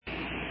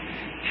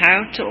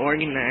How to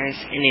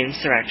Organize an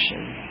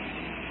Insurrection.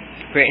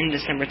 Written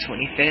December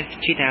 25,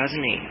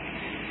 2008.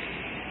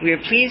 We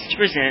are pleased to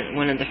present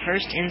one of the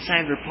first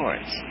inside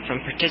reports from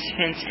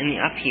participants in the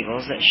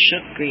upheavals that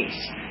shook Greece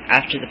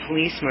after the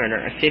police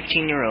murder of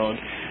 15-year-old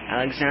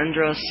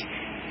Alexandros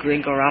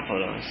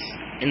Grigoropoulos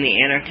in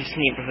the anarchist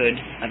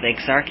neighborhood of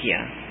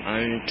Exarchia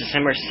on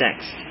December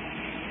 6th.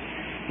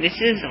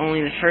 This is only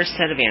the first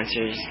set of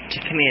answers to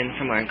come in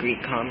from our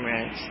Greek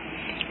comrades.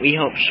 We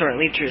hope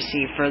shortly to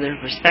receive further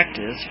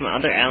perspectives from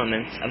other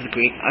elements of the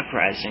Greek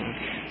uprising,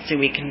 so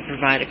we can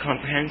provide a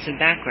comprehensive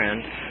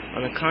background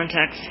on the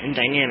context and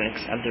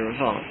dynamics of the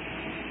revolt.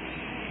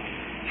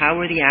 How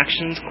were the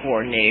actions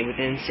coordinated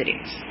within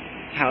cities?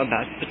 How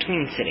about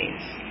between cities?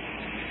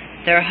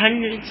 There are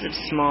hundreds of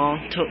small,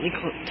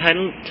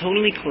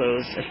 totally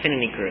closed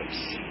affinity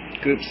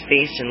groups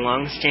based in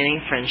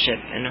long-standing friendship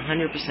and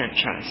 100%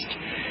 trust,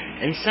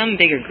 and some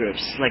bigger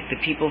groups like the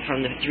people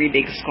from the 3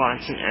 big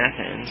squats in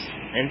Athens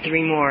and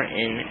 3 more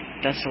in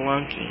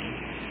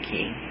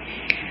Thessaloniki.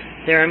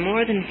 There are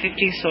more than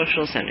 50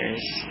 social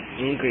centers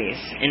in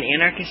Greece and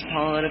anarchist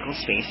political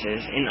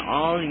spaces in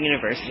all the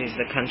universities of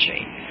the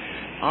country.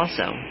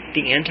 Also,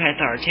 the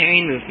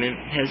anti-authoritarian movement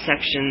has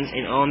sections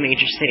in all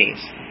major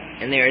cities,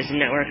 and there is a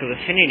network of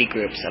affinity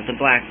groups of the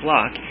Black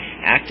Bloc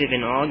active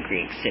in all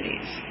Greek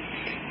cities,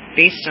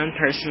 based on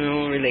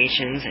personal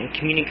relations and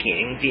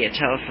communicating via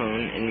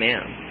telephone and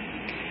mail.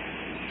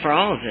 For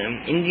all of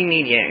them, indie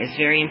media is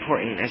very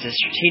important as a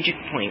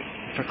strategic point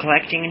for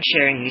collecting and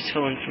sharing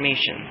useful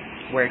information,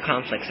 where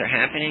conflicts are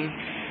happening,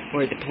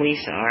 where the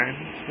police are,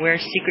 where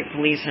secret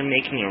police are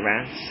making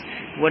arrests,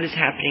 what is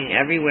happening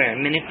everywhere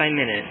minute by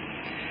minute.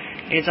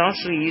 It is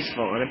also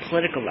useful on a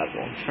political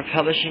level for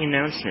publishing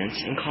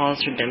announcements and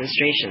calls for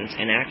demonstrations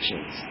and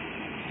actions.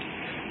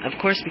 Of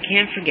course, we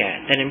can't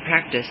forget that in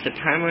practice the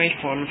primary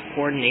form of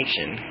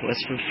coordination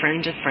was from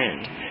friend to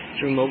friend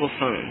through mobile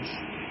phones.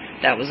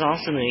 That was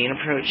also the main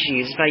approach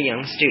used by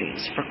young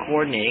students for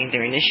coordinating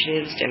their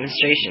initiatives,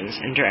 demonstrations,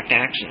 and direct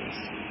actions.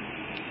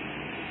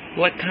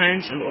 What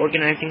kinds of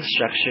organizing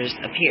structures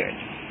appeared?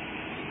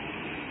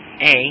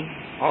 A.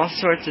 All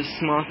sorts of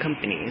small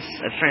companies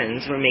of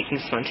friends were making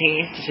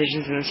spontaneous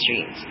decisions in the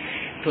streets,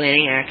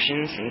 planning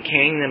actions and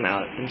carrying them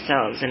out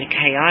themselves in a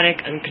chaotic,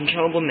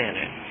 uncontrollable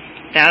manner.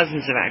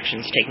 Thousands of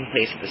actions taking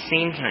place at the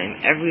same time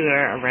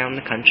everywhere around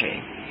the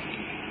country.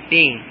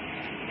 B.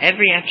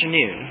 Every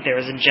afternoon there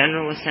was a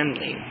general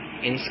assembly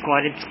in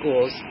squatted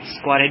schools,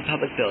 squatted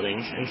public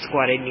buildings, and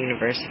squatted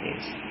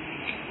universities.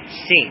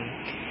 C.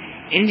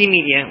 Indie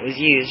media was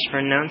used for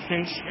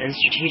announcements and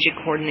strategic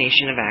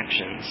coordination of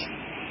actions.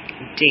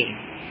 D.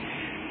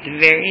 The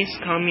various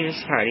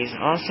communist parties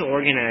also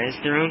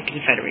organized their own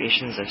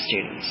confederations of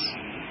students.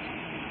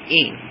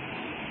 E.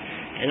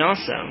 And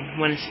also,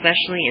 one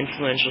especially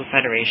influential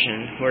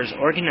federation was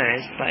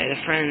organized by the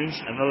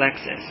Friends of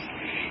Alexis,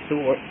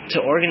 to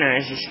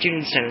organize the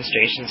students'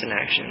 demonstrations and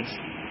actions,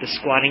 the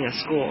squatting of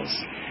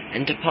schools,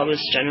 and to publish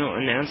general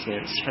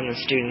announcements from the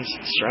students'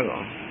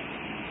 struggle.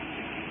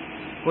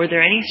 Were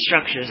there any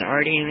structures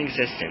already in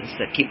existence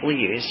that people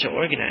used to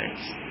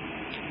organize?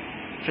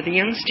 For the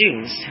young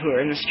students who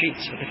were in the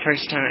streets for the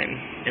first time,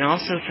 and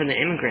also for the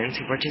immigrants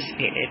who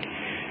participated,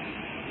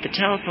 the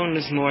telephone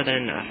was more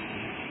than enough.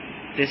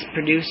 This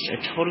produced a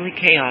totally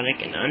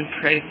chaotic and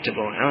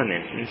unpredictable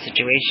element in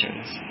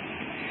situations.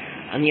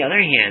 On the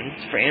other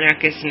hand, for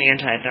anarchists and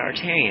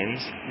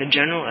anti-authoritarians, the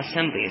general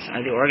assemblies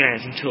are the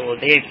organizing tool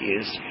they have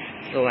used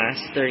for the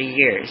last 30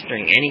 years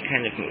during any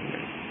kind of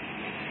movement.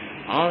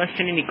 All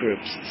affinity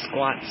groups,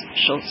 squats,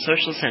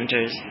 social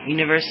centers,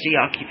 university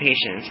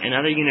occupations, and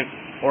other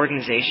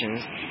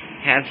organizations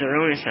have their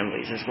own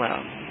assemblies as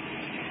well.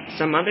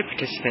 Some other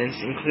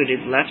participants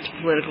included left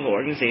political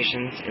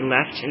organizations and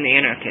left and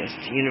anarchist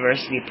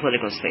university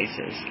political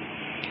spaces.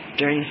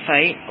 During the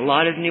fight, a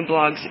lot of new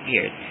blogs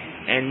appeared,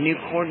 and new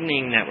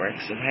coordinating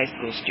networks of high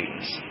school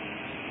students.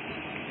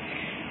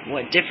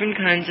 What different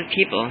kinds of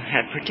people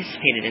have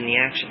participated in the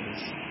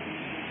actions?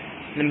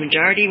 The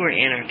majority were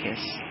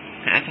anarchists,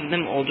 half of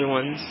them older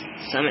ones,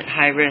 some at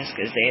high risk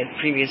as they had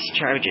previous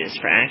charges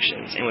for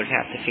actions and would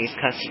have to face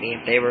custody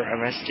if they were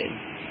arrested.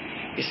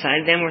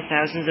 Beside them were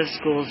thousands of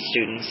school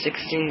students,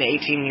 16 to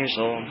 18 years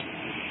old.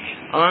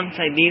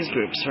 Alongside these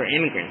groups were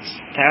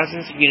immigrants,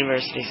 thousands of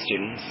university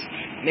students,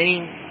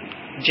 many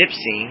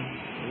gypsy,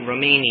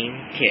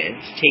 Romanian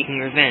kids taking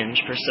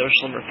revenge for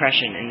social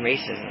repression and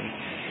racism,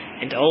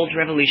 and old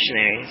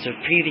revolutionaries with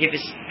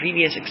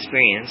previous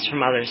experience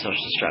from other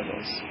social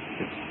struggles.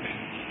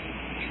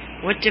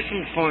 What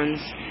different forms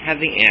have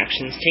the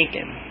actions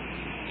taken?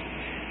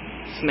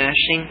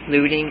 Smashing,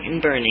 looting,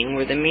 and burning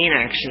were the main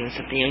actions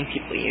that the young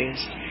people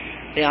used.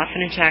 They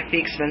often attacked the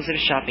expensive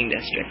shopping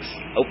districts,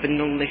 opened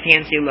the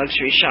fancy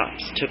luxury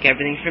shops, took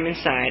everything from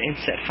inside, and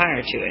set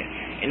fire to it,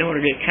 in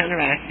order to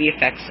counteract the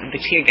effects of the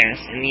tear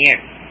gas in the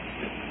air.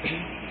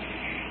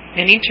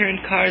 Many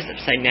turned cars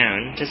upside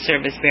down to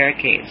serve as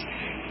barricades,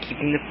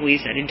 keeping the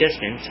police at a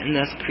distance and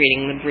thus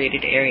creating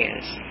liberated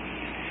areas.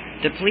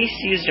 The police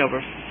used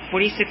over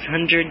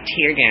 4,600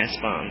 tear gas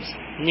bombs,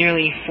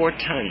 nearly 4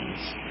 tons,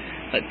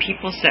 but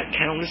people set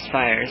countless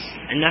fires,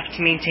 enough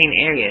to maintain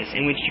areas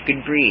in which you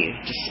could breathe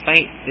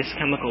despite this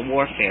chemical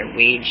warfare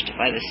waged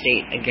by the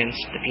state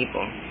against the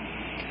people.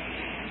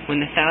 When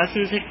the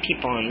thousands of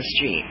people on the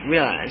street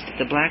realized that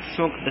the black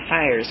smoke of the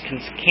fires can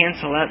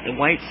cancel out the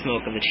white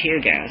smoke of the tear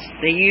gas,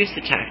 they used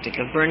the tactic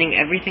of burning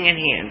everything in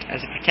hand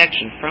as a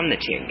protection from the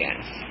tear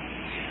gas.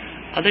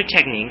 Other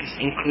techniques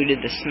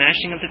included the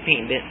smashing of the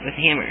pavement with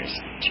hammers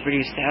to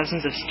produce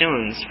thousands of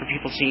stones for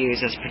people to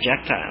use as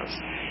projectiles,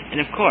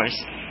 and of course,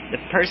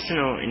 the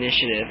personal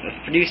initiative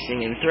of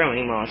producing and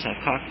throwing Molotov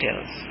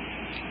cocktails.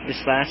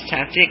 This last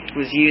tactic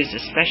was used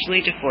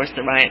especially to force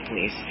the riot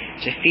police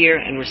to fear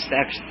and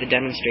respect the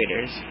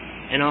demonstrators,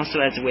 and also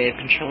as a way of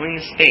controlling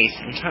the space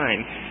and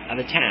time of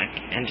attack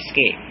and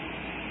escape.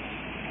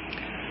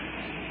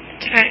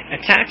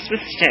 Attacks with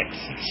sticks,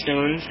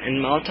 stones, and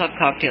Molotov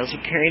cocktails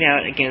were carried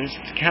out against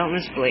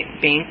countless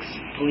banks,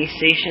 police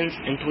stations,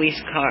 and police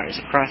cars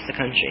across the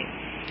country.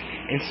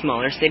 In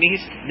smaller cities,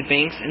 the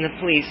banks and the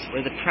police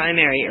were the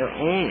primary or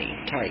only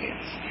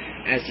targets,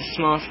 as the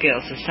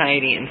small-scale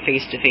society and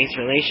face-to-face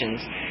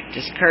relations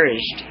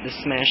discouraged the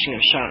smashing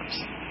of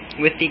shops,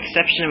 with the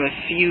exception of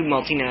a few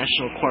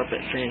multinational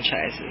corporate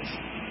franchises.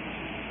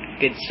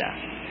 Good stuff.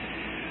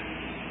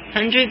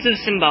 Hundreds of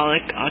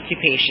symbolic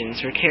occupations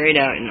were carried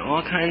out in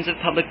all kinds of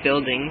public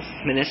buildings,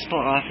 municipal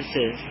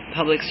offices,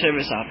 public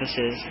service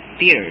offices,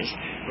 theaters,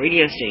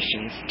 radio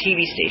stations,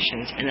 TV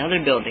stations, and other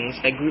buildings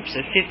by groups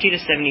of 50 to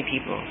 70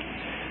 people.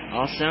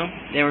 Also,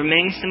 there were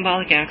many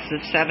symbolic acts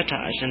of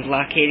sabotage and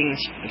blockading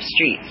of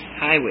streets,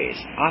 highways,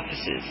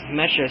 offices,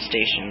 metro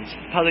stations,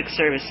 public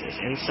services,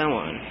 and so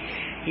on,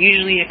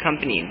 usually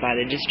accompanied by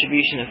the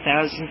distribution of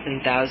thousands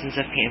and thousands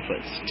of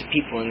pamphlets to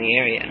people in the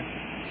area.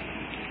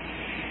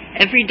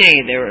 Every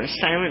day there were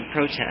silent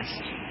protests,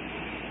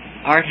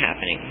 art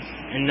happenings,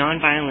 and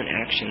nonviolent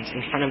actions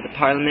in front of the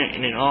Parliament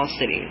and in all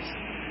cities.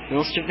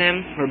 Most of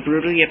them were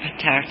brutally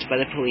attacked by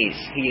the police,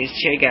 who used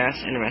tear gas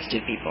and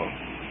arrested people.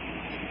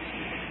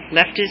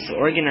 Leftists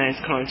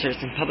organized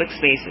concerts in public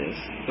spaces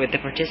with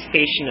the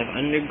participation of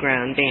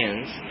underground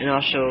bands and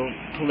also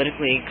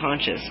politically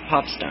conscious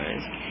pop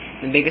stars.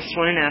 The biggest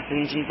one in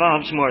Athens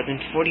involved more than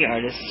 40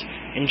 artists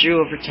and drew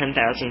over 10,000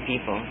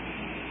 people.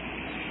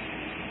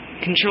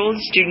 Controlled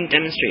student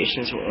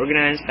demonstrations were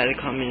organized by the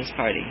Communist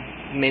Party.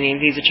 Many of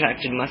these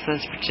attracted much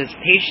less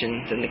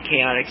participation than the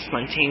chaotic,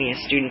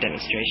 spontaneous student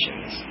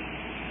demonstrations.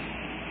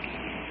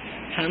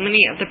 How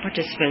many of the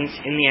participants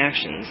in the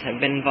actions have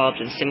been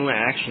involved in similar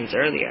actions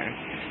earlier?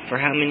 For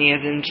how many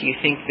of them do you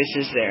think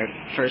this is their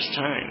first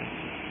time?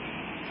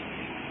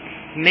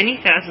 Many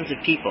thousands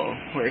of people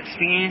were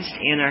experienced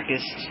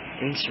anarchists,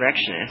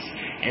 insurrectionists,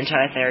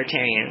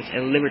 anti-authoritarians,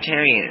 and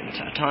libertarian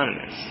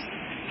autonomists.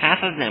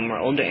 Half of them were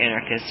older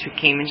anarchists who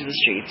came into the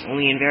streets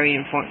only in very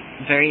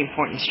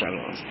important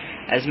struggles,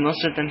 as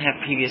most of them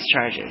have previous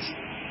charges.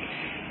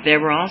 There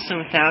were also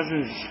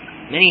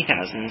many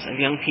thousands of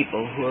young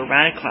people who were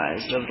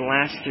radicalized over the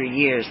last 3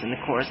 years in the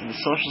course of the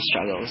social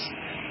struggles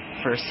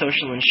for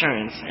social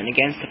insurance and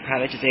against the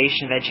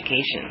privatization of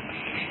education,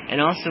 and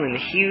also in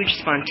the huge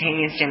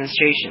spontaneous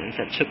demonstrations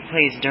that took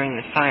place during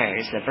the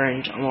fires that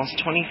burned almost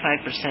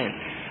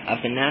 25% of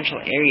the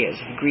natural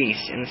areas of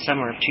Greece in the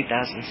summer of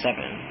 2007.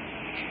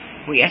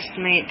 We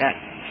estimate that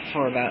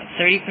for about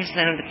 30%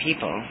 of the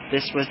people,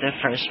 this was their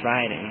first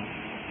rioting.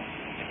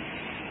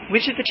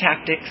 Which of the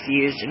tactics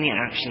used in the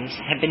actions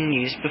had been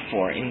used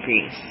before in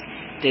Greece?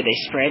 Did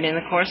they spread in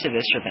the course of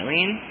this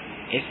rebellion?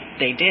 If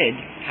they did,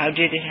 how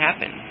did it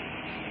happen?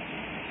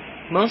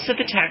 Most of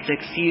the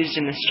tactics used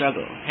in the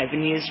struggle had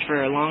been used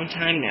for a long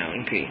time now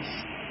in Greece.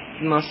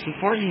 The most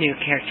important new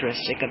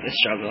characteristic of the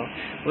struggle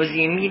was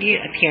the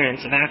immediate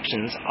appearance of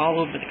actions all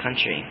over the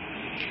country.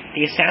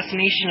 The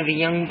assassination of a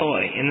young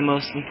boy in the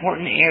most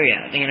important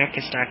area of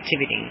anarchist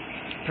activity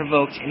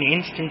provoked an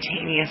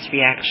instantaneous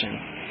reaction.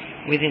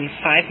 Within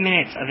 5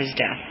 minutes of his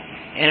death,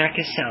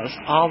 anarchist cells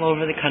all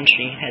over the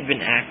country had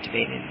been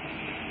activated.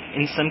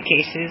 In some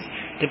cases,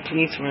 the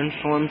police were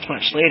informed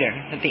much later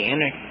than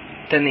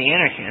the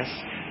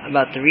anarchists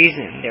about the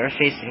reason they were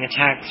facing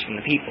attacks from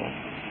the people.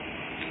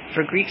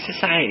 For Greek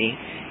society,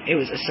 it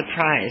was a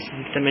surprise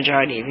that the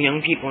majority of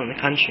young people in the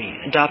country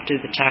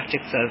adopted the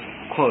tactics of,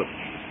 quote,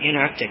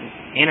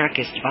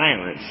 anarchist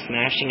violence,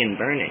 smashing and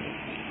burning,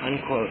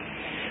 unquote.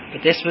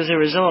 But this was a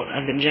result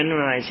of the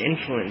generalized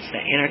influence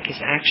that anarchist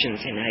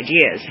actions and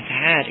ideas have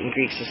had in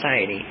Greek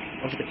society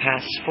over the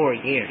past 4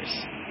 years.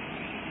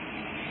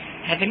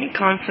 Have any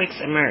conflicts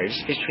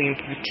emerged between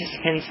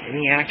participants in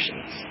the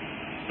actions?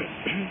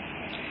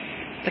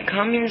 The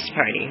Communist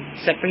Party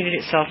separated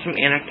itself from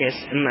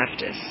anarchists and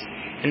leftists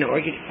and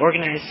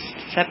organized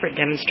separate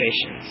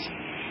demonstrations.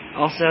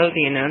 Also,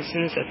 the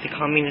announcements that the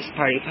Communist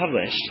Party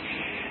published,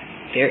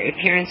 their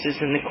appearances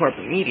in the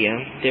corporate media,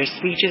 their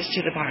speeches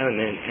to the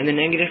Parliament, and the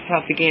negative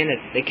propaganda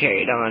that they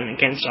carried on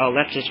against all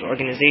leftist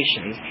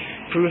organizations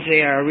prove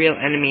they are a real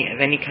enemy of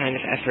any kind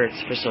of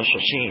efforts for social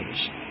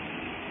change.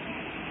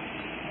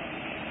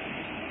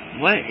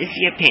 What is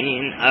the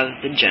opinion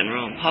of the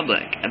general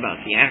public about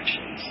the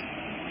actions?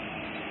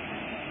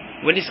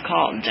 What is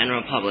called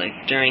general public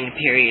during a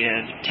period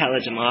of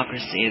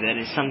teledemocracy that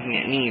is something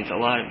that needs a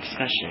lot of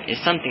discussion.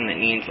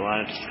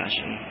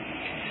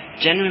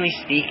 Generally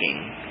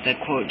speaking, the,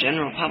 quote,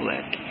 general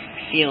public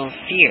feel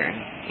fear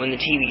when the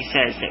TV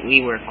says that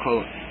we were,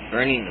 quote,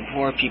 burning the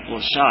poor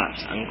people's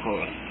shops,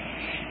 unquote.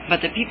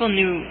 But the people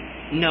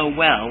know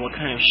well what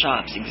kind of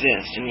shops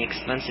exist in the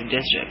expensive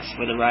districts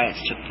where the riots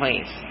took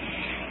place.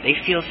 They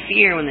feel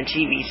fear when the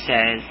TV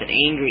says that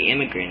angry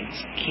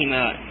immigrants came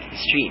out to the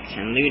streets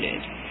and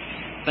looted.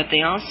 But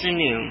they also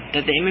knew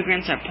that the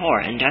immigrants are poor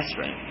and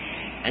desperate,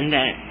 and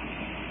that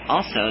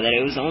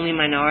it was only a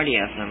minority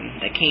of them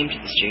that came to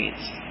the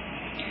streets.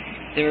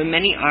 There were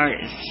many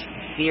artists,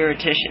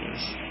 theoreticians,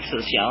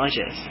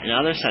 sociologists, and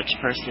other such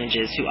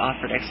personages who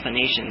offered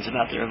explanations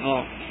about the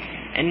revolt,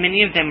 and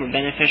many of them were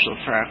beneficial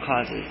for our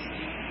causes.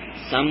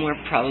 Some were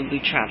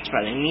probably trapped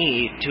by the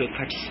need to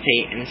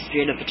participate in the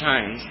spirit of the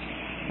times,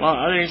 while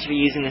others were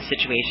using the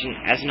situation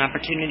as an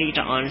opportunity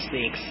to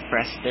honestly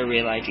express their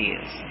real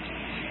ideas.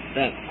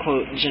 The,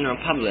 quote, general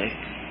public,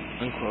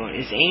 unquote,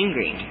 is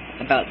angry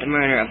about the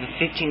murder of a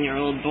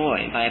 15-year-old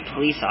boy by a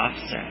police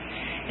officer,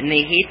 and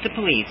they hate the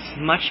police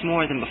much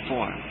more than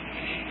before.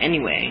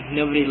 Anyway,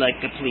 nobody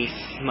liked the police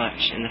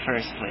much in the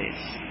first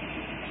place.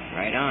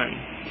 Right on.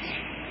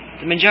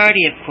 The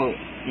majority of, quote,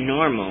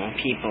 normal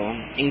people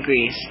in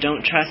Greece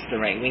don't trust the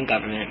right-wing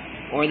government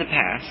or the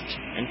past,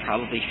 and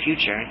probably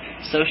future,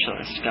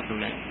 socialist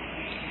government.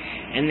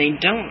 And they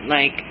don't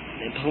like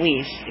the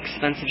police,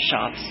 expensive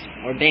shops,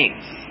 or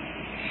banks.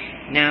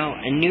 Now,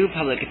 a new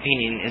public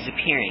opinion is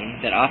appearing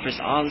that offers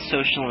all the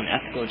social and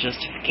ethical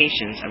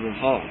justifications of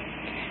revolt.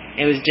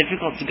 It was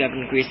difficult to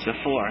govern Greece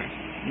before.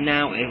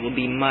 Now it will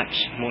be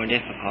much more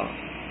difficult.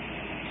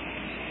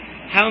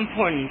 How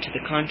important to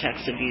the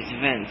context of these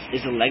events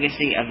is the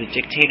legacy of the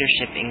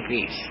dictatorship in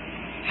Greece?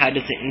 How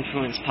does it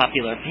influence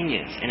popular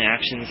opinions and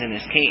actions in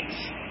this case?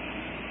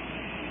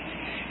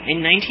 In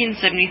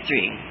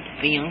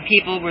 1973, the young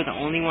people were the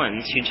only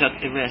ones who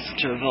took the risk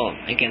to revolt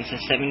against a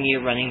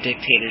 7-year running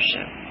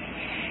dictatorship.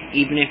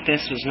 Even if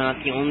this was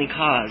not the only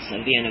cause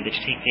of the end of the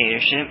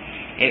dictatorship,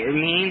 it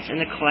remains in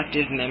the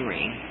collective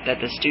memory that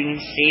the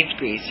students saved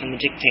Greece from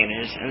the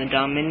dictators and the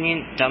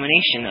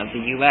domination of the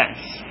U.S.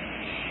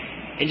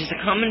 It is a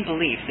common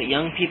belief that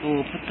young people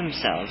will put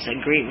themselves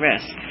at great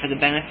risk for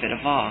the benefit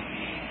of all,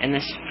 and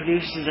this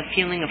produces a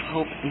feeling of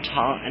hope and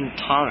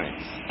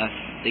tolerance of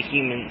the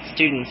human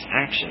students'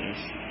 actions.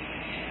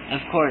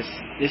 Of course,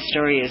 this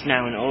story is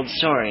now an old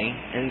story,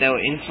 and though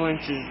it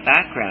influences the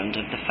background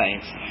of the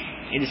fights,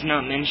 it is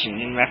not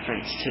mentioned in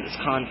reference to this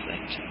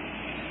conflict.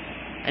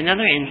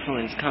 Another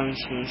influence comes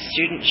from the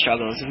student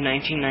struggles of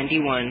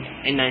 1991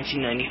 and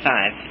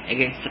 1995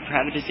 against the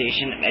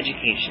privatization of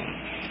education,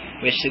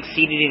 which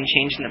succeeded in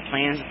changing the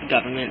plans of the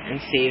government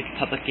and saved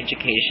public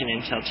education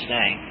until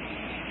today.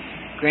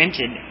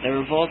 Granted, the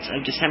revolt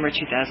of December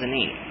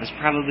 2008 was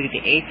probably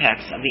the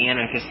apex of the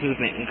anarchist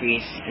movement in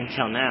Greece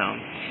until now,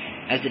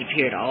 as it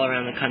appeared all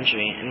around the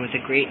country and with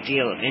a great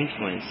deal of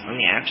influence on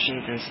the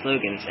actions and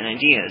slogans and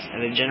ideas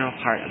of a general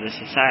part of the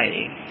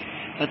society.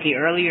 But the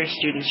earlier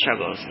student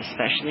struggles,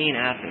 especially in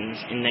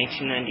Athens in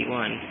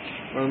 1991,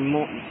 were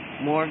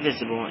more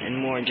visible and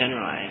more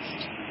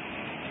generalized.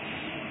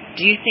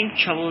 Do you think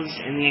troubles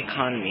in the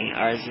economy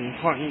are as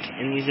important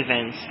in these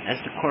events as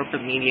the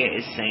corporate media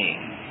is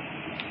saying?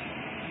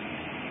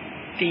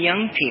 The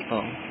young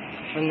people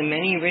from the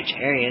many rich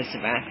areas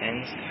of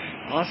Athens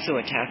also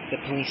attacked the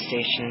police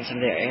stations of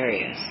their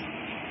areas.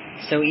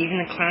 So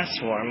even the class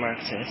war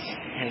Marxists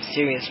have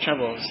serious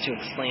troubles to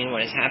explain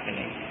what is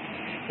happening.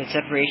 The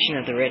separation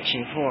of the rich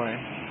and poor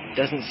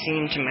doesn't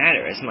seem to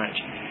matter as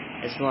much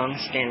as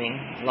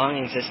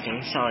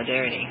long-existing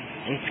solidarity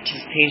and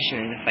participation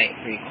in the fight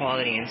for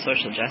equality and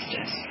social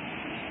justice.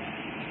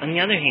 On the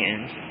other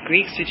hand,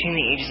 Greeks between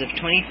the ages of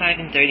 25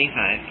 and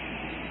 35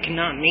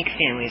 cannot make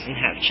families and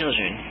have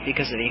children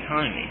because of the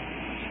economy.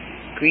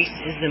 Greece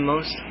is the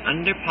most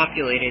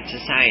underpopulated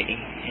society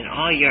in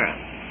all Europe,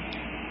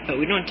 but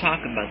we don't talk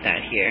about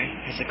that here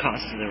as a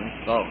cause of the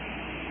revolt.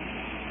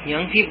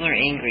 Young people are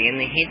angry and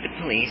they hate the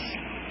police,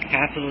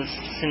 capitalist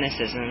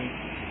cynicism,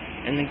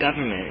 and the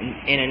government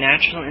in a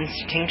natural,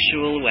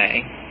 instinctual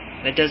way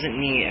that doesn't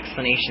need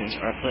explanations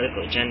or a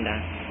political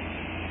agenda.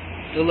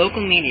 The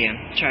local media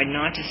tried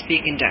not to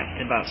speak in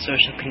depth about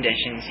social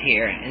conditions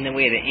here in the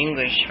way that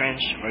English,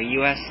 French, or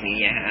U.S.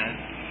 media have.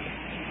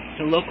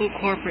 The local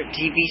corporate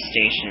TV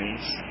stations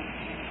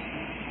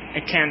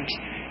attempt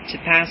to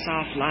pass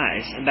off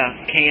lies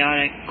about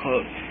chaotic,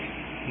 quote,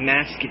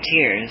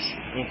 masketeers,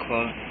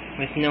 unquote,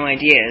 with no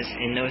ideas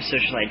and no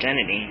social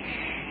identity,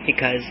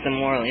 because the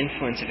moral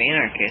influence of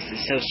anarchists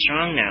is so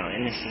strong now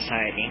in this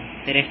society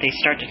that if they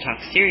start to talk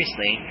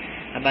seriously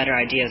about our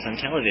ideas on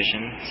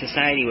television,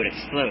 society would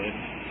explode.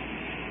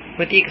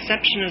 With the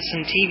exception of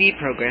some TV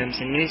programs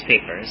and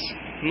newspapers,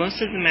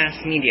 most of the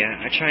mass media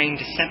are trying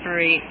to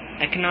separate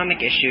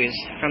economic issues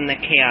from the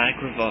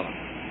chaotic revolt.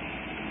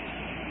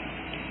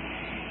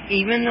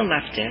 Even the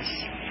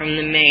leftists from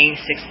the May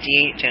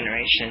 '68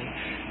 generation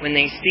when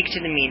they speak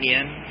to the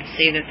media,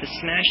 say that the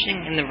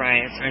smashing and the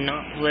riots are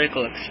not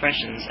political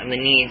expressions of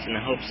the needs and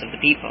the hopes of the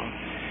people,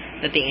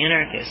 that the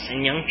anarchists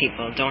and young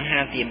people don't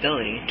have the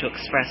ability to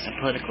express a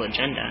political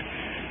agenda,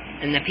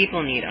 and that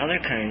people need other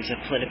kinds of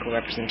political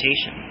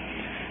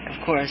representation. Of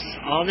course,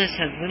 all this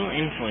has little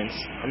influence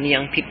on the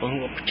young people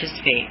who will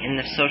participate in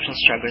the social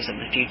struggles of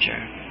the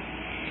future,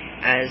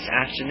 as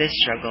after this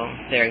struggle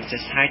there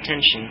exists high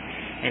tension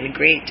and a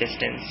great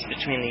distance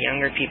between the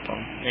younger people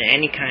and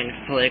any kind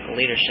of political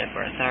leadership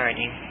or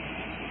authority.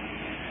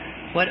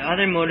 What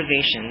other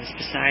motivations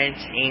besides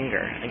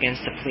anger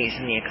against the police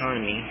and the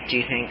economy do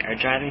you think are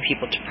driving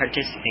people to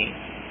participate?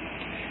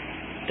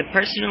 The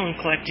personal and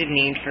collective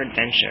need for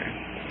adventure,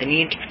 the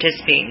need to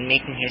participate in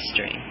making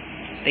history,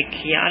 the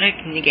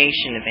chaotic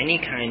negation of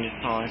any kind of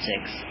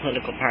politics,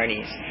 political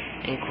parties,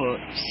 and, quote,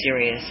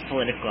 serious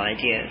political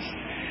ideas,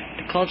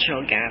 the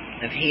cultural gap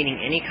of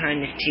hating any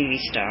kind of TV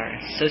star,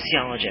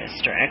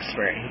 sociologist, or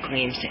expert who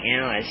claims to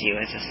analyze you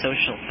as a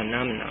social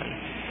phenomenon,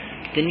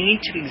 the need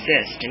to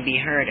exist and be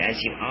heard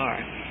as you are,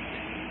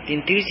 the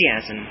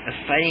enthusiasm of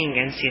fighting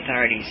against the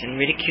authorities and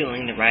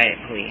ridiculing the riot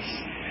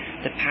police,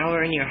 the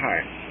power in your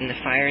heart and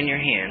the fire in your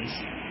hands,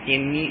 the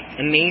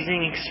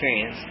amazing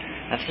experience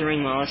of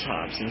throwing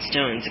Molotovs and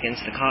stones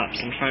against the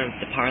cops in front of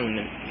the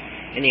Parliament,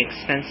 in the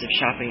expensive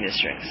shopping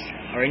districts,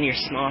 or in your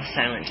small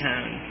silent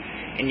town,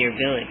 in your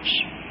village,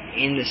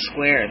 in the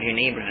square of your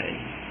neighborhood.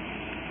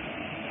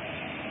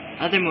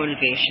 Other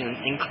motivations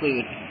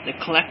include the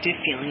collective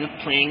feeling of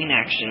playing an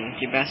action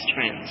with your best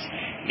friends,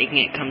 making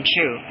it come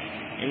true,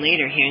 and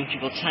later hearing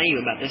people tell you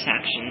about this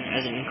action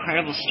as an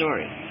incredible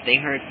story they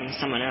heard from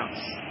someone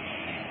else.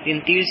 The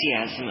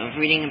enthusiasm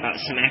of reading about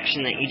some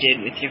action that you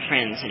did with your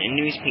friends in a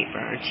newspaper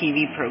or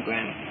TV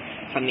program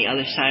from the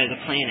other side of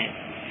the planet.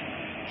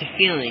 The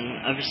feeling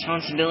of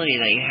responsibility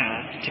that you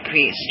have to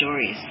create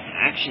stories,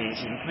 actions,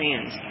 and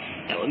plans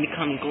that will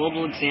become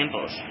global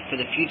examples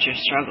for the future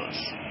struggles.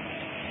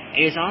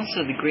 It is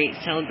also the great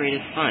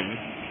celebrated fun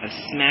of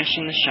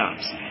smashing the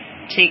shops,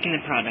 taking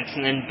the products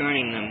and then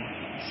burning them,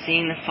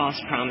 seeing the false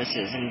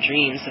promises and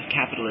dreams of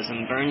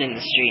capitalism burned in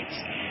the streets,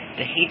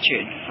 the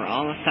hatred for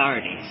all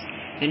authorities,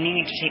 the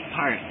need to take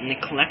part in the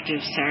collective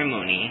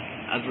ceremony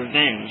of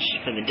revenge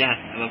for the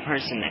death of a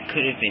person that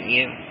could have been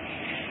you.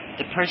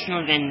 The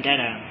personal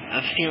vendetta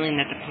of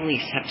feeling that the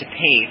police have to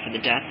pay for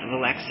the death of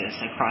Alexis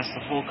across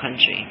the whole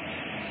country.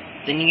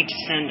 The need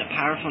to send a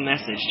powerful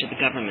message to the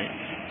government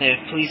that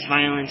if police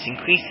violence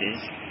increases,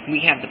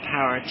 we have the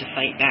power to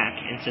fight back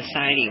and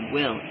society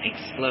will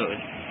explode.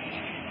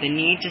 The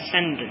need to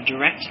send a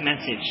direct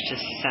message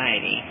to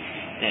society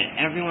that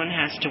everyone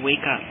has to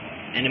wake up,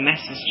 and a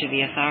message to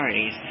the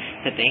authorities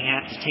that they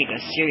have to take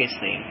us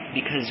seriously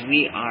because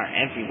we are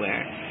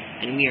everywhere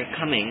and we are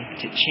coming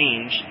to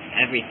change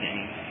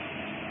everything.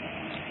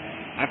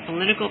 Are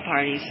political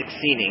parties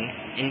succeeding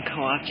in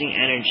co-opting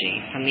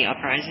energy from the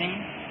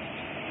uprising?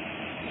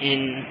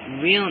 In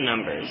real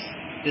numbers,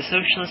 the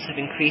socialists have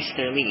increased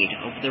their lead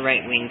over the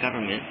right-wing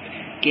government,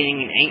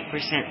 gaining an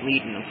 8%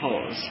 lead in the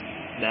polls.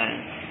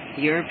 The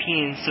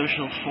European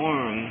Social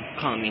Forum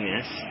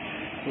communists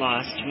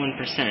lost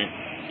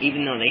 1%,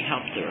 even though they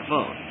helped the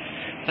revolt.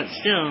 But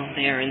still,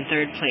 they are in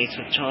third place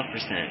with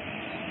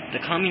 12%. The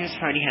Communist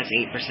Party has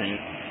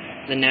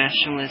 8%, the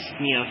Nationalist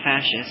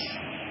Neo-Fascists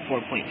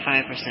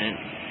 4.5%,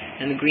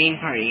 and the Green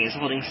Party is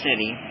holding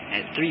steady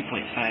at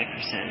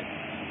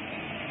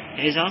 3.5%.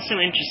 It is also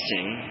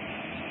interesting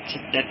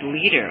that the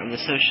leader of the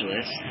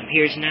socialists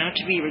appears now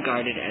to be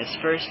regarded as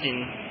first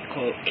in,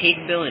 quote,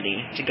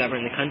 capability to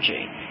govern the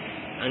country,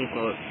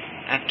 unquote,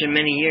 after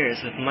many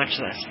years with much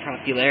less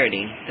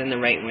popularity than the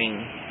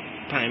right-wing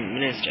prime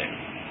minister.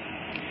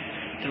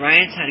 The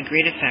riots had a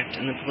great effect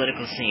on the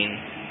political scene.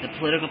 The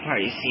political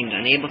parties seemed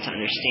unable to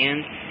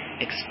understand,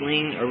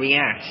 explain, or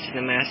react to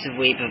the massive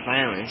wave of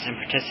violence and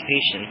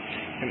participation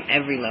from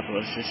every level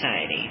of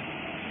society.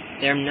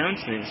 Their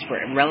announcements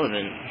were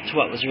irrelevant to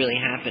what was really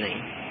happening.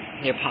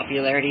 Their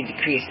popularity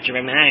decreased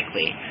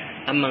dramatically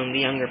among the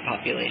younger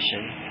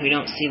population, who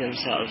don't see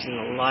themselves in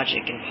the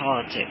logic and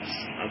politics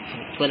of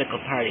political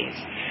parties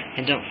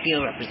and don't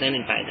feel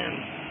represented by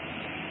them.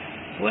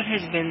 What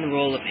has been the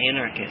role of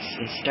anarchists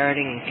in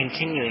starting and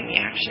continuing the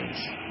actions?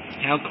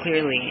 How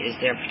clearly is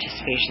their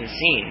participation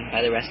seen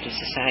by the rest of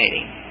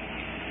society?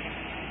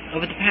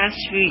 Over the past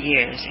few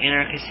years,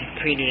 anarchists have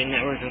created a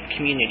network of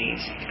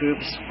communities,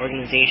 groups,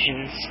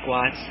 organizations,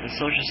 squats, and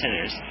social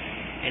centers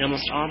in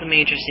almost all the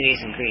major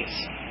cities in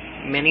Greece.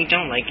 Many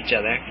don't like each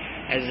other,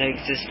 as there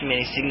exist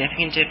many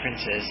significant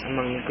differences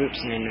among the groups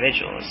and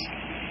individuals.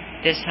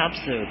 This helps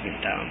the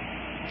movement, though,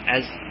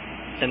 as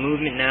the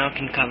movement now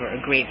can cover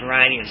a great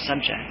variety of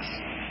subjects.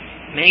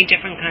 Many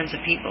different kinds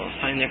of people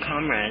find their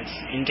comrades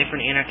in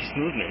different anarchist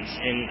movements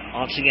and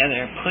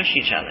altogether push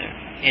each other,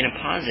 in a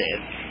positive,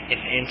 if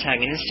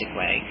antagonistic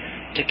way,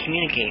 to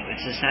communicate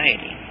with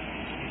society.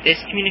 This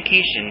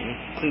communication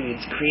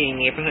includes creating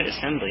neighborhood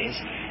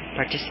assemblies,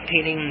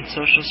 participating in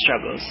social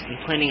struggles, and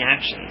planning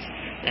actions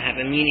that have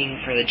a meaning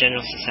for the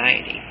general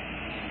society.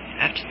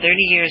 After 30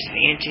 years of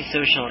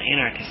antisocial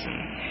anarchism,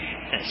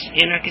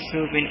 The anarchist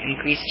movement in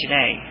Greece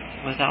today,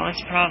 with all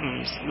its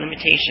problems,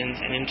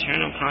 limitations, and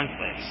internal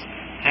conflicts,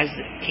 has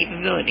the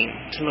capability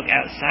to look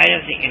outside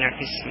of the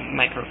anarchist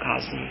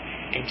microcosm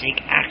and take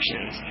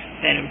actions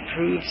that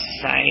improve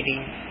society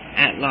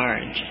at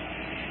large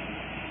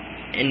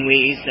in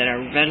ways that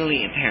are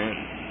readily apparent.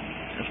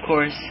 Of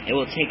course, it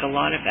will take a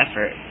lot of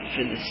effort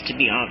for this to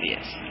be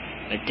obvious,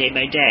 but day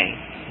by day,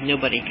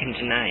 nobody can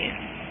deny it.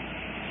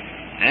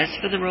 As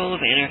for the role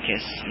of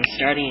anarchists in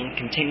starting and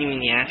continuing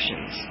the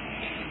actions,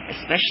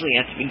 especially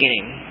at the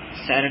beginning,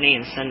 Saturday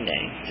and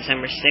Sunday,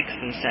 December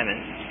 6th and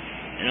 7th,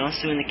 and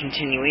also in the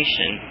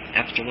continuation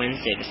after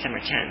Wednesday, December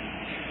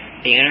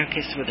 10th, the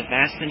anarchists were the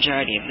vast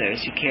majority of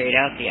those who carried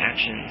out the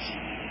actions.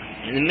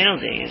 In the middle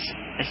days,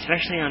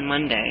 especially on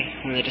Monday,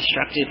 when the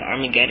destructive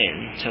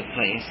Armageddon took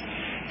place,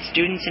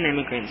 students and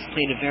immigrants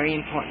played a very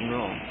important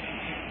role.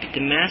 But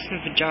the mass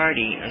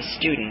majority of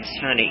students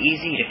found it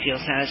easy to feel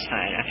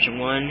satisfied after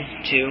 1,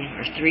 2,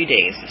 or 3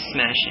 days of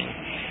smashing,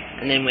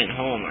 and then went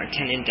home or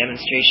attended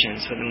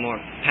demonstrations with a more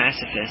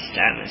pacifist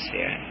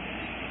atmosphere.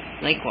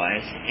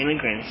 Likewise,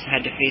 immigrants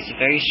had to face a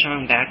very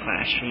strong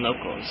backlash from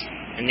locals,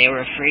 and they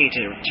were afraid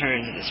to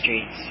return to the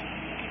streets.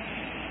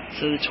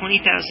 So the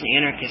 20,000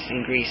 anarchists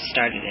in Greece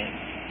started it,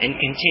 and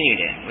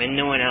continued it when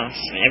no one else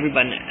and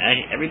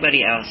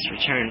everybody else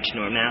returned to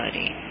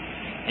normality.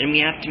 And we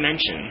have to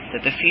mention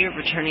that the fear of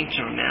returning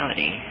to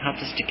normality helped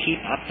us to keep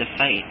up the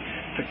fight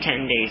for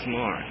 10 days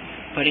more,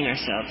 putting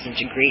ourselves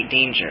into great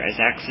danger as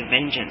acts of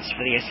vengeance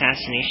for the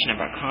assassination of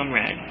our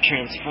comrade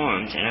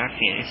transformed in our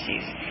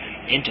fantasies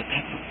into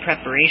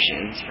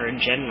preparations for a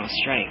general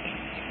strike.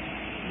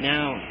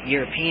 Now,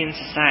 European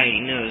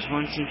society knows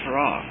once and for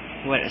all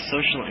what a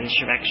social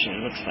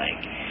insurrection looks like,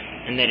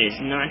 and that it is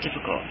not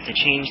difficult to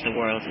change the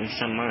world in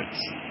some months.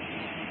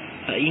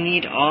 But you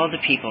need all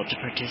the people to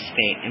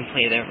participate and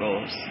play their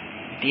roles.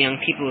 The young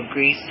people of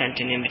Greece sent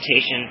an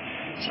invitation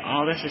to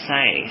all the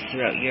societies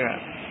throughout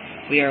Europe.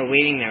 We are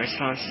awaiting their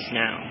responses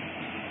now.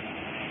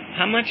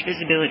 How much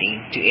visibility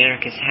do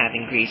anarchists have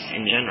in Greece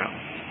in general?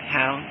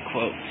 How,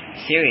 quote,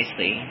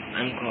 seriously,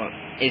 unquote,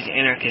 is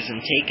anarchism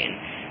taken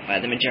by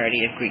the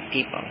majority of Greek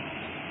people?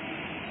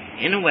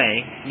 In a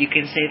way, you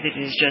can say that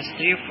it is just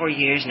 3 or 4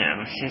 years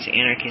now since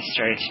anarchists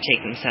started to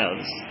take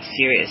themselves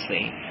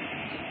seriously.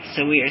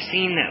 So we are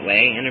seen that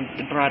way in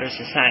the broader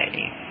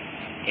society.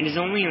 It is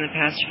only in the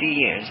past few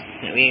years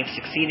that we have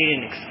succeeded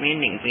in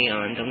expanding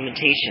beyond the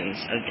limitations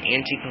of the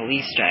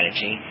anti-police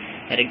strategy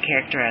that had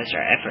characterized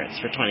our efforts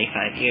for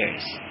 25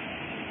 years.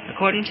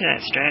 According to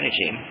that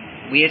strategy,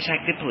 we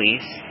attack the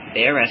police,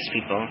 they arrest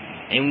people,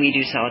 and we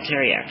do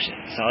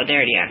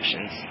solidarity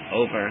actions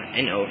over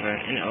and over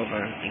and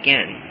over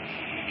again.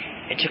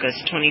 It took us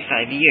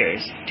 25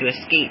 years to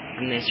escape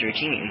from this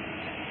routine.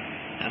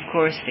 Of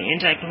course, the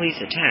anti-police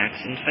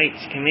attacks and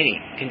fights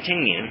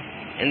continue,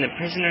 and the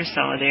prisoner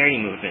solidarity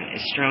movement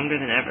is stronger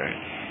than ever,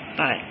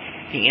 but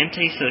the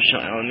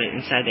anti-social element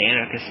inside the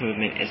anarchist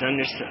movement is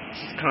under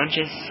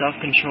conscious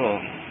self-control,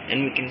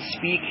 and we can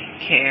speak,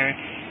 care,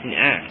 and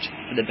act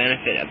for the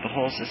benefit of the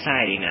whole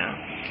society now,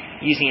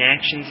 using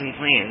actions and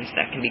plans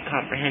that can be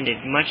comprehended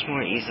much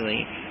more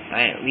easily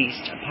by at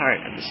least a part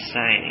of the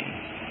society.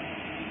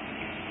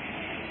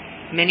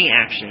 Many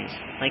actions,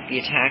 like the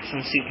attacks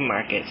on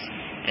supermarkets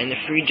and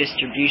the free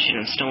distribution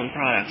of stolen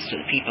products to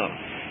the people,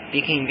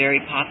 became very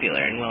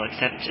popular and well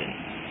accepted.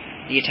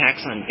 The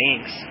attacks on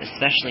banks,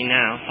 especially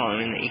now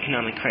following the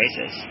economic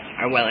crisis,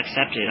 are well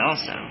accepted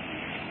also,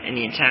 and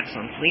the attacks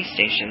on police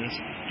stations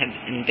have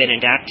been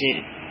adapted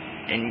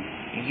and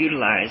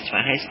utilized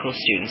by high school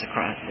students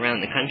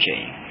around the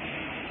country.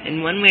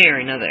 In one way or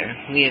another,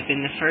 we have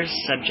been the first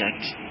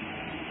subject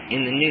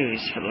in the news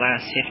for the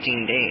last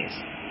 15 days.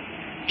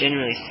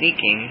 Generally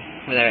speaking,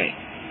 with our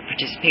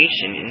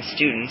participation in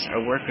students'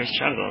 or workers'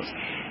 struggles,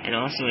 and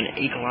also in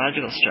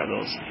ecological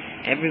struggles,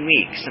 every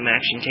week some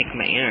action taken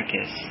by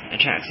anarchists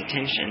attracts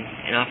attention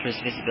and offers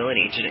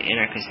visibility to the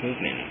anarchist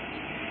movement.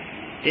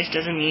 This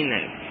doesn't mean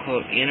that,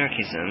 quote,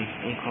 anarchism,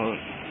 unquote,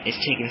 is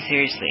taken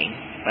seriously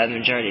by the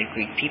majority of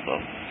Greek people,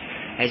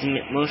 as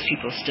most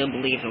people still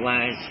believe the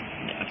lies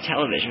of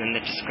television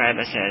that describe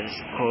us as,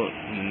 quote,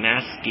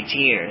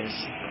 masketeers,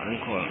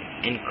 unquote,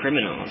 and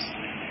criminals.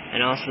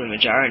 And also the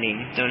majority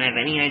don't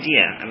have any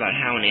idea about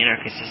how an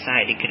anarchist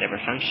society could ever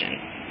function.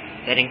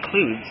 That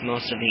includes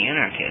most of the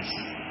anarchists,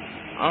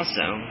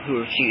 also,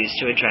 who refuse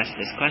to address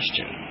this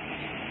question.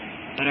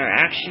 But our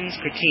actions,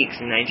 critiques,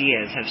 and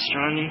ideas have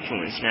strong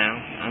influence now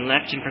on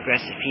left and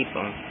progressive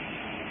people.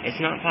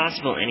 It's not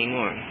possible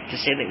anymore to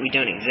say that we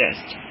don't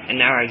exist, and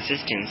now our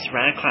existence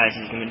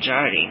radicalizes the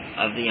majority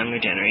of the younger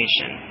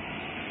generation.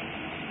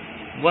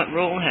 What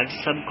role have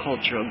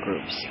subcultural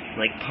groups,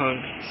 like punk,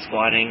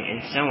 squatting,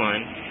 and so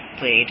on,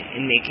 played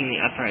in making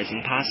the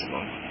uprising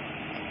possible?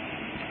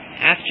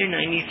 After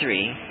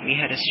 93, we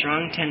had a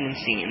strong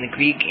tendency in the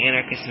Greek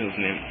anarchist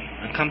movement,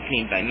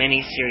 accompanied by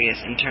many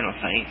serious internal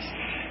fights,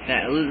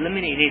 that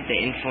eliminated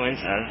the influence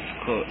of,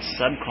 quote,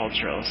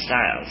 subcultural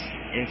styles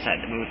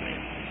inside the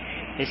movement.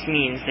 This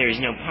means there is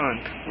no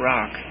punk,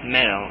 rock,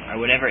 metal, or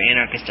whatever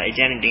anarchist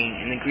identity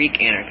in the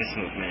Greek anarchist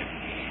movement.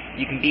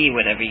 You can be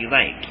whatever you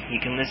like. You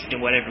can listen to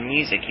whatever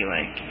music you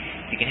like.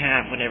 You can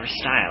have whatever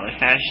style or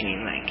fashion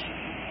you like.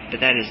 But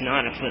that is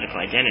not a political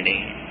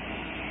identity.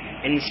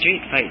 In the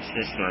street fights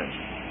this month,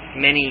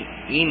 many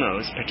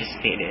emos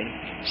participated,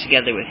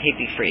 together with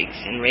hippie freaks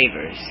and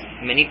ravers,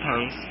 many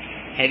punks,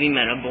 heavy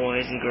metal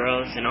boys and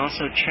girls, and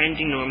also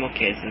trendy normal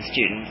kids and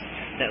students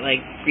that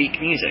like Greek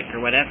music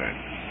or whatever.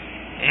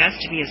 It has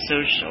to be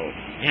social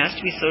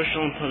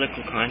and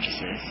political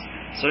consciousness,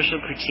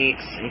 social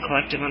critiques, and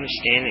collective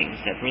understandings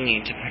that bring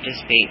you to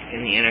participate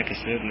in the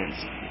anarchist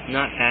movements,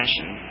 not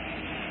fashion.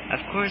 Of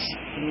course,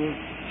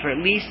 for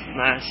at least the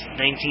last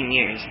 19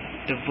 years,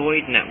 the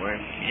Void Network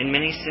and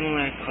many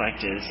similar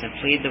collectives have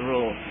played the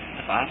role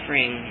of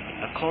offering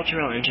a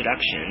cultural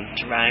introduction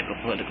to radical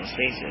political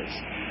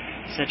spaces.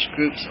 Such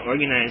groups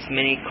organize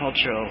many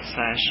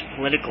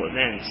cultural/political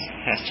events,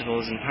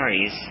 festivals, and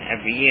parties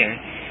every year,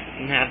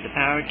 and have the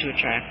power to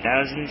attract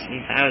thousands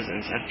and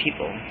thousands of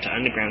people to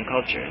underground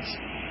cultures.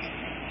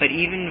 But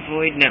even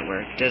Void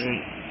Network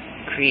doesn't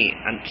create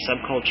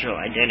subcultural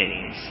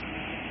identities,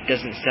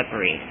 doesn't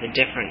separate the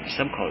different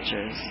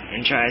subcultures,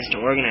 and tries to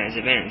organize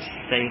events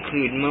that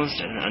include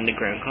most of the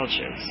underground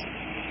cultures.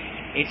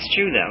 It's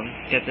true, though,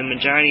 that the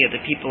majority of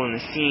the people in the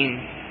scene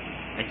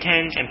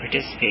attend and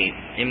participate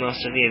in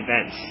most of the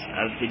events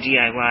of the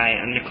DIY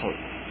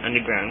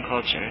underground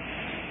culture.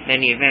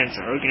 Many events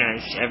are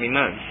organized every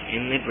month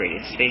in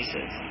liberated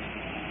spaces.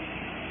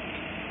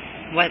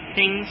 What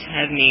things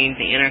have made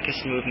the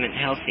anarchist movement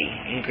healthy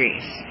in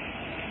Greece?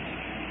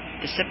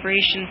 The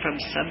separation from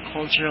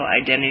subcultural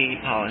identity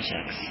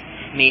politics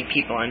made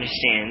people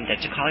understand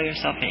that to call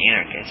yourself an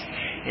anarchist,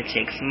 it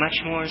takes much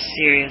more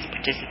serious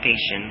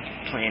participation,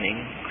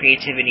 planning,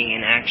 creativity,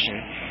 and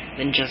action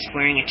than just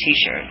wearing a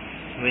t-shirt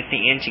with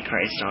the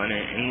Antichrist on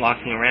it and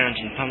walking around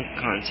in punk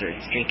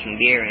concerts, drinking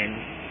beer, and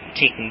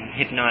taking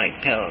hypnotic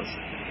pills.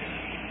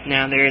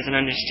 Now there is an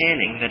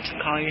understanding that to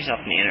call yourself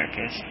an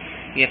anarchist,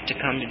 you have to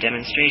come to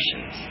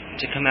demonstrations,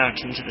 to come out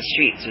into the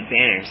streets with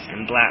banners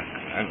and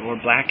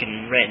black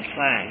and red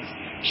flags,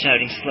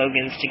 shouting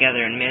slogans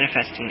together and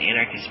manifesting the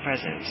anarchist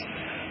presence.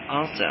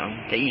 Also,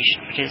 that you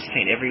should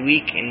participate every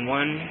week in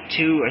 1,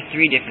 2, or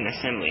 3 different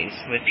assemblies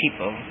with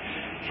people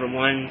for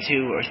 1,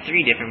 2, or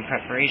 3 different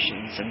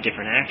preparations of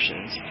different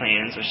actions,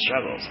 plans, or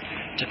struggles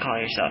to call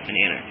yourself an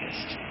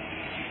anarchist.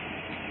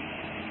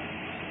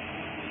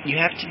 You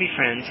have to be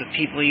friends with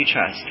people you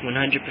trust 100%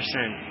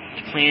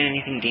 to plan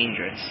anything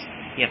dangerous.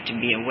 You have to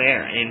be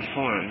aware and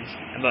informed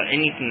about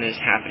anything that is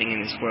happening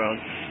in this world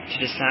to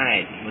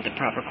decide what the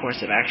proper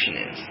course of action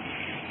is.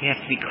 You have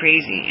to be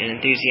crazy and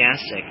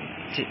enthusiastic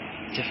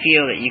to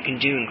feel that you can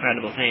do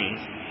incredible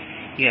things.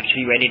 You have to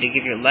be ready to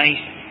give your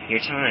life,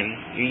 your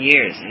time, your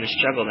years in a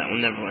struggle that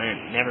will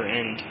never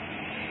end.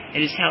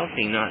 It is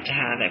healthy not to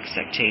have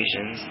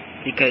expectations,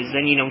 because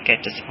then you don't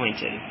get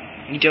disappointed.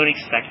 You don't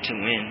expect to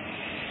win.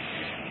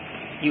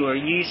 You are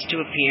used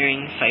to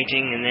appearing,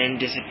 fighting, and then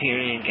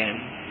disappearing again.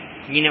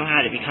 You know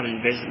how to become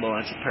invisible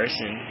as a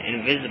person,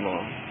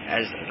 invisible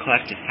as a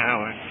collective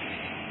power.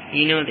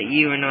 You know that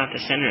you are not the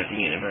center of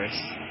the universe,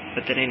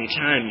 but that any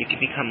time you can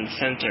become the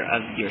center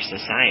of your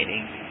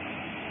society.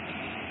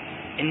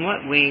 In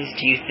what ways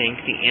do you think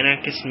the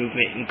anarchist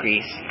movement in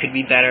Greece could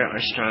be better or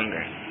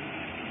stronger?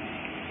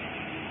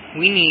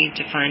 We need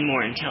to find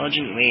more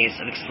intelligent ways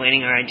of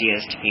explaining our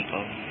ideas to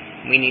people.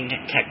 We need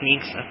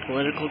techniques of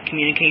political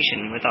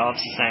communication with all of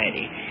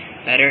society,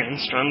 better and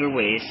stronger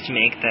ways to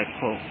make that,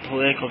 quote,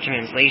 political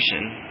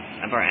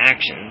translation of our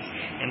actions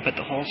and put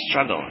the whole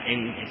struggle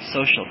in its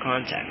social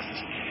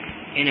context.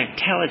 In a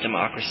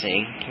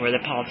teledemocracy, where the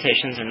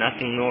politicians are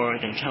nothing more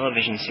than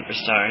television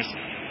superstars,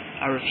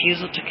 our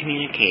refusal to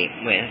communicate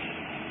with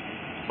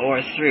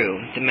or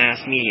through the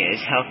mass media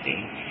is healthy,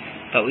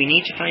 but we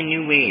need to find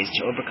new ways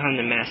to overcome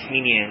the mass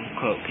media,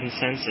 quote,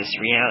 consensus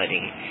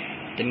reality,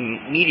 the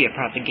media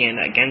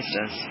propaganda against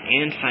us,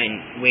 and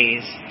find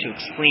ways to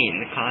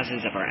explain the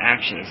causes of our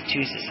actions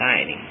to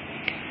society.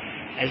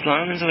 As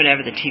long as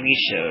whatever the TV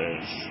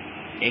shows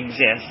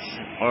exists,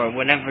 or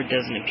whatever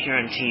doesn't appear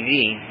on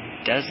TV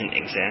doesn't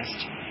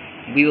exist,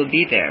 we will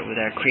be there with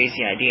our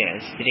crazy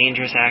ideas, the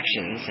dangerous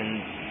actions,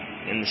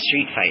 and the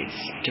street fights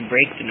to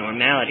break the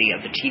normality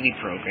of the TV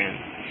program.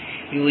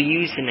 We will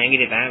use the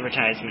negative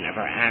advertisement of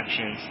our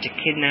actions to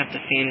kidnap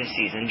the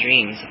fantasies and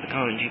dreams of the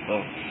common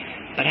people.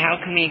 But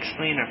how can we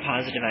explain our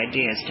positive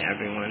ideas to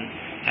everyone?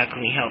 How can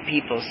we help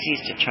people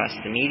cease to trust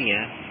the media?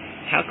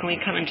 How can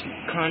we come into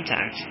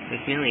contact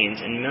with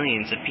millions and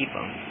millions of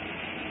people?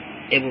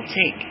 It will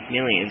take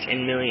millions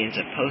and millions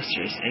of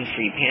posters and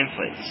free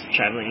pamphlets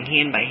traveling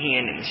hand by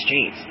hand in the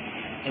streets.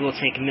 It will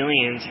take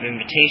millions of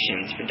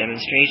invitations for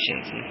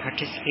demonstrations and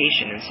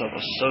participation in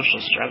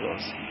social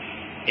struggles.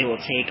 It will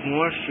take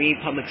more free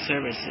public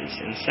services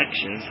and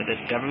sections that the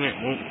government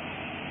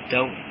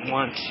don't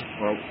want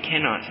or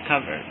cannot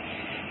cover.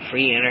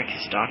 Free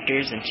anarchist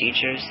doctors and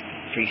teachers,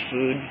 free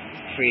food,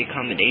 free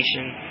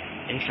accommodation,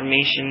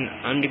 information,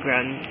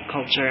 underground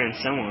culture, and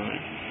so on.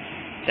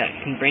 that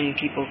can bring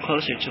people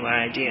closer to our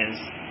ideas.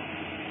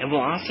 It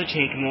will also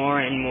take more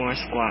and more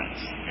squats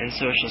and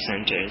social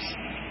centers.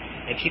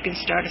 If you can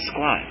start a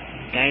squat,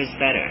 that is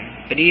better,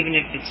 but even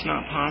if it's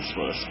not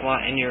possible to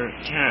squat in your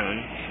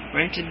town,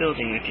 rent a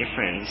building with your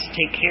friends,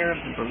 take care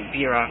of the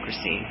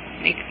bureaucracy,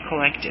 make a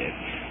collective,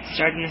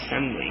 start an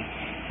assembly,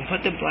 and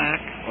put the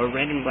black or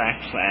red and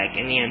black flag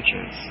in the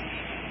entrance.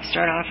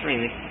 Start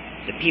offering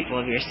the people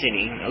of your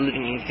city a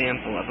living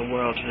example of a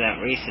world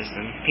without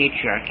racism,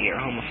 patriarchy, or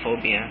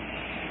homophobia,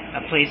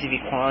 a place of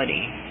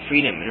equality,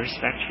 freedom, and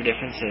respect for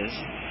differences,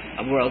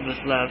 a world with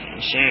love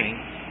and sharing.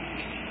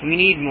 We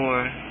need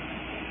more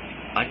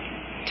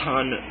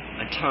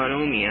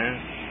autonomia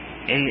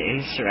in the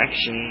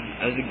insurrection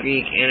of the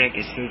Greek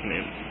anarchist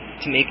movement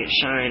to make it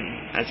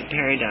shine as a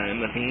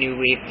paradigm of a new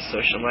wave of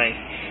social life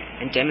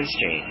and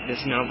demonstrate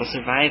this novel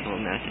survival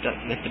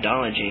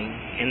methodology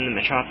in the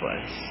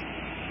metropolis.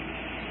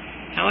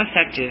 How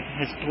effective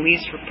has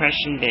police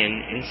repression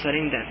been in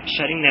shutting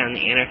down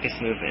the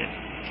anarchist movement?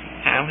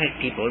 How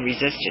have people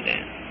resisted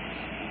it?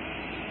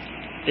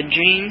 The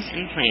dreams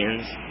and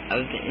plans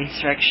of the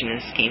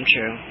insurrectionists came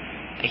true.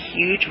 A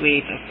huge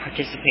wave of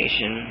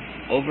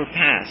participation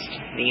overpassed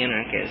the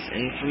anarchists,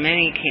 and for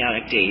many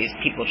chaotic days,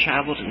 people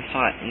traveled and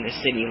fought in the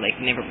city like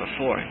never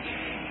before,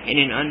 in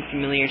an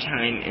unfamiliar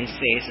time and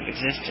space of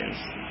existence.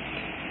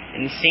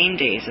 In the same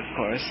days, of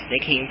course,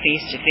 they came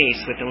face to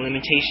face with the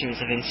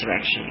limitations of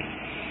insurrection.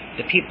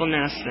 The people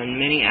now spend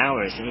many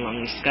hours in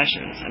long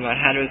discussions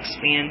about how to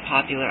expand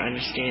popular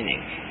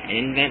understanding and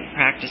invent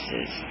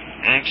practices,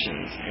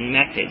 actions, and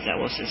methods that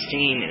will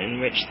sustain and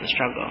enrich the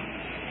struggle.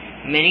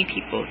 Many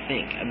people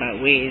think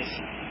about ways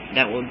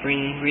that will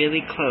bring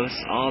really close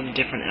all the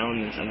different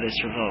elements of this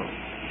revolt.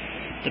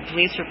 The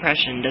police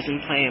repression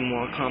doesn't play a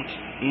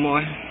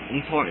more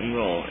important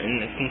role in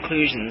the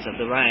conclusions of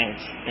the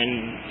riots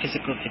than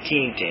physical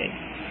fatigue did.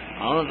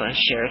 All of us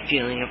share a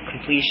feeling of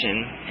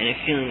completion and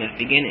a feeling of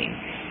beginning,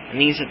 and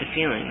these are the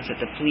feelings that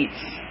the police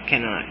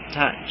cannot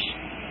touch.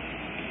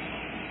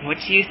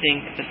 What do you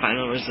think the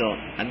final result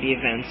of the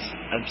events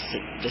of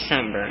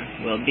December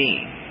will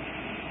be?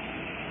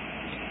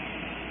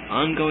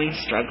 Ongoing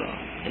struggle,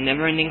 a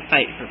never-ending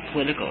fight for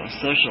political,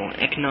 social,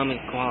 and economic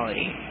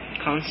equality,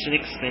 constant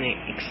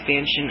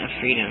expansion of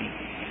freedom.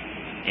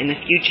 In the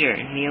future,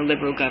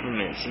 neoliberal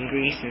governments in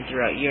Greece and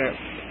throughout Europe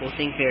will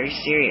think very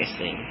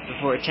seriously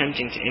before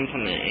attempting to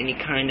implement any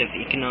kind of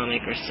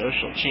economic or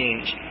social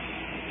change.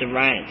 The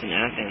riots in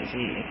Athens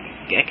and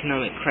the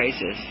economic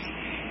crisis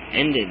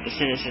ended the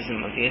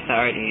cynicism of the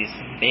authorities,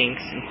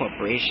 banks, and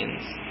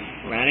corporations,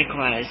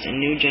 radicalized a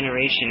new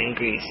generation in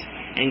Greece,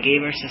 and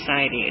gave our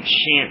society a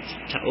chance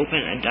to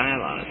open a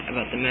dialogue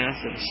about the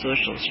massive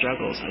social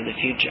struggles of the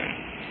future.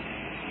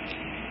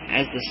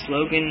 As the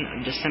slogan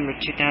of December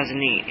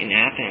 2008 in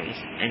Athens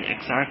and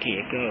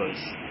Exarchia goes,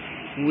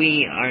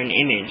 we are an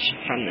image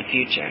from the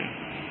future.